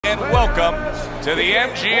to the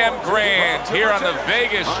MGM Grand here on the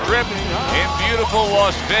Vegas Strip in beautiful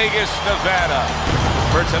Las Vegas, Nevada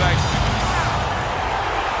for tonight.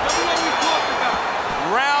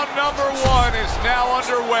 Round number one is now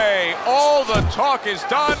underway. All the talk is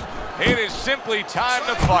done. It is simply time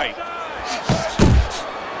to fight.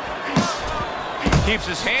 Keeps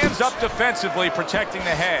his hands up defensively, protecting the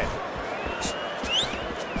head.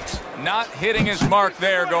 Not hitting his mark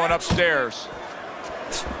there, going upstairs.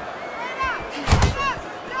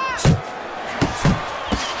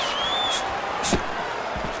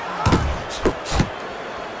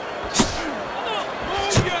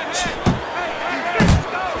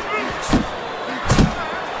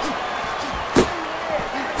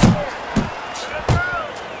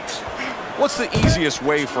 What's the easiest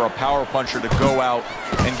way for a power puncher to go out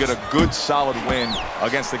and get a good, solid win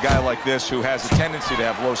against a guy like this who has a tendency to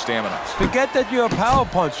have low stamina? Forget that you're a power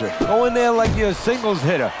puncher. Go in there like you're a singles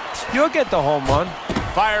hitter. You'll get the home run.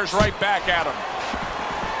 Fires right back at him.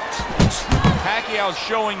 Pacquiao's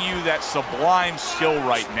showing you that sublime skill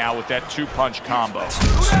right now with that two-punch combo.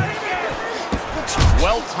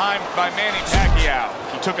 Well timed by Manny Pacquiao.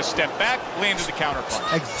 He took a step back, landed the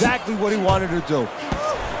counterpunch. Exactly what he wanted to do.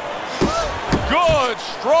 Good,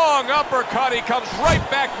 strong uppercut. He comes right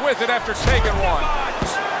back with it after taking one.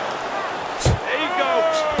 There you go.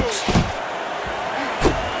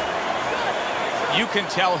 You can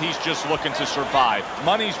tell he's just looking to survive.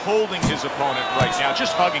 Money's holding his opponent right now,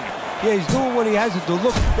 just hugging him. Yeah, he's doing what he has to do.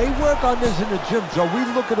 Look, they work on this in the gym, Joe. We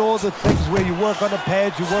look at all the things where you work on the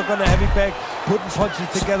pads, you work on the heavy bag, putting punches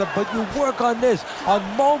together, but you work on this, on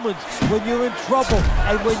moments when you're in trouble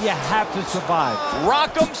and when you have to survive.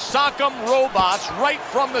 Rock'em, sock'em robots right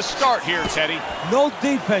from the start here, Teddy. No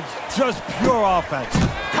defense, just pure offense.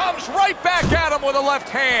 Comes right back at him with a left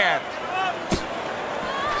hand.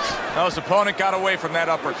 Now his opponent got away from that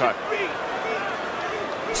uppercut.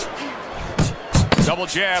 Double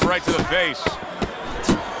jab right to the face.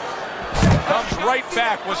 Comes right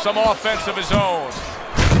back with some offense of his own.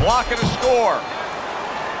 Blocking a score.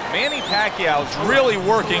 Manny Pacquiao's really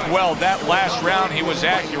working well. That last round he was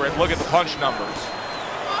accurate. Look at the punch numbers.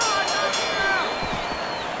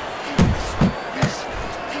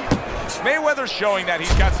 Mayweather's showing that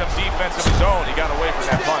he's got some defense of his own. He got away from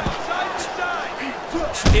that punch.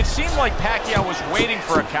 It seemed like Pacquiao was waiting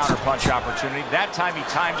for a counterpunch opportunity. That time he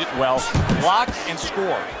timed it well, blocked and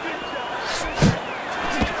scored.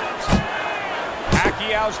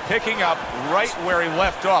 Pacquiao's picking up right where he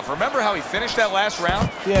left off. Remember how he finished that last round?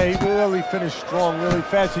 Yeah, he really finished strong, really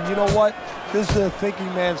fast. And you know what? This is a thinking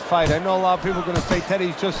man's fight. I know a lot of people are going to say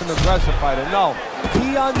Teddy's just an aggressive fighter. No,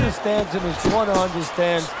 he understands and his corner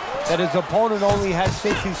understands that his opponent only has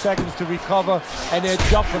 60 seconds to recover, and they're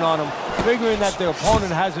jumping on him, figuring that their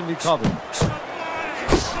opponent hasn't recovered.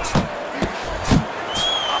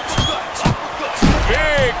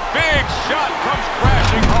 Big shot comes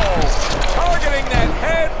crashing home, targeting that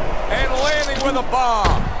head and landing with a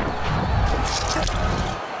bomb.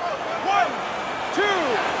 1, 2,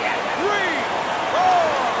 3, 4,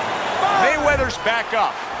 5. Mayweather's back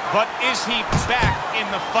up, but is he back in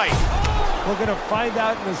the fight? We're going to find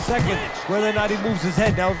out in a second whether or not he moves his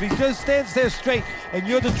head. Now, if he just stands there straight and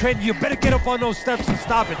you're the trainer, you better get up on those steps and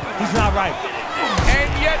stop it. He's not right. And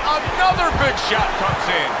yet another big shot comes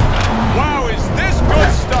in. Wow, is this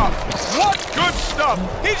good stuff? What good stuff?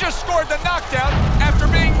 He just scored the knockdown after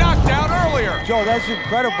being knocked down earlier. Joe, that's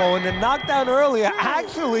incredible. And the knockdown earlier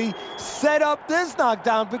actually set up this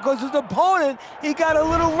knockdown because his opponent, he got a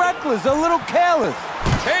little reckless, a little careless.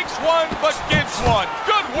 Takes one, but gives one.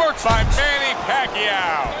 Good work by Manny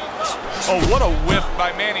Pacquiao. Oh, what a whiff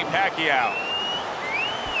by Manny Pacquiao.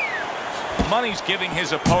 Money's giving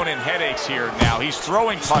his opponent headaches here now. He's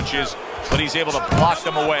throwing punches, but he's able to block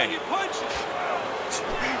them away.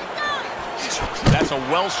 That's a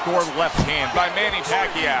well-scored left hand by Manny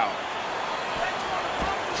Pacquiao.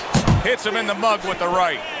 Hits him in the mug with the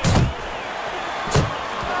right.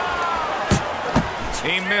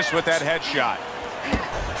 He missed with that headshot.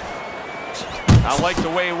 I like the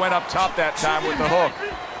way he went up top that time with the hook.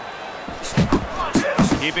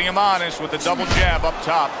 Keeping him honest with the double jab up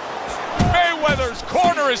top. Mayweather's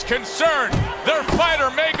corner is concerned. Their fighter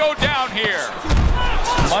may go down here.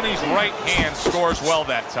 Money's right hand scores well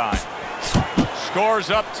that time. Scores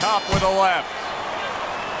up top with a left.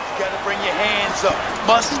 You gotta bring your hands up.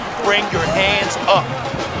 Must bring your hands up.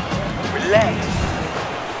 Relax.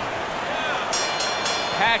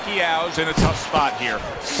 Pacquiao's in a tough spot here.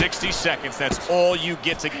 60 seconds, that's all you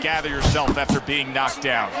get to gather yourself after being knocked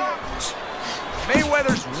down.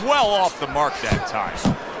 Mayweather's well off the mark that time.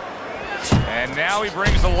 And now he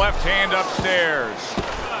brings the left hand upstairs.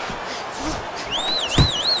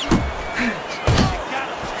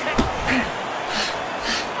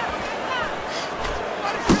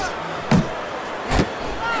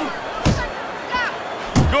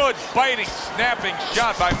 snapping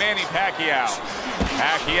shot by Manny Pacquiao.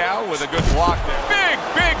 Pacquiao with a good block there.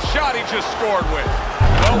 Big shot he just scored with.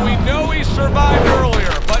 Well, we know he survived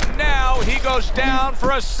earlier, but now he goes down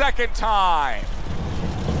for a second time. 1,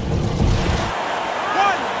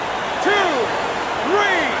 2, 3,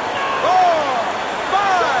 4,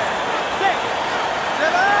 5, 6,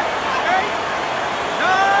 7, 8,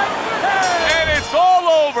 9, 10. And it's all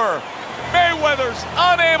over. Mayweather's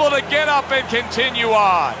unable to get up and continue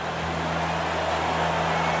on.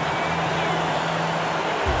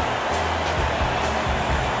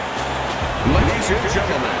 Ladies and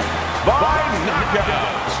gentlemen, by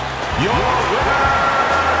knockout, your winner,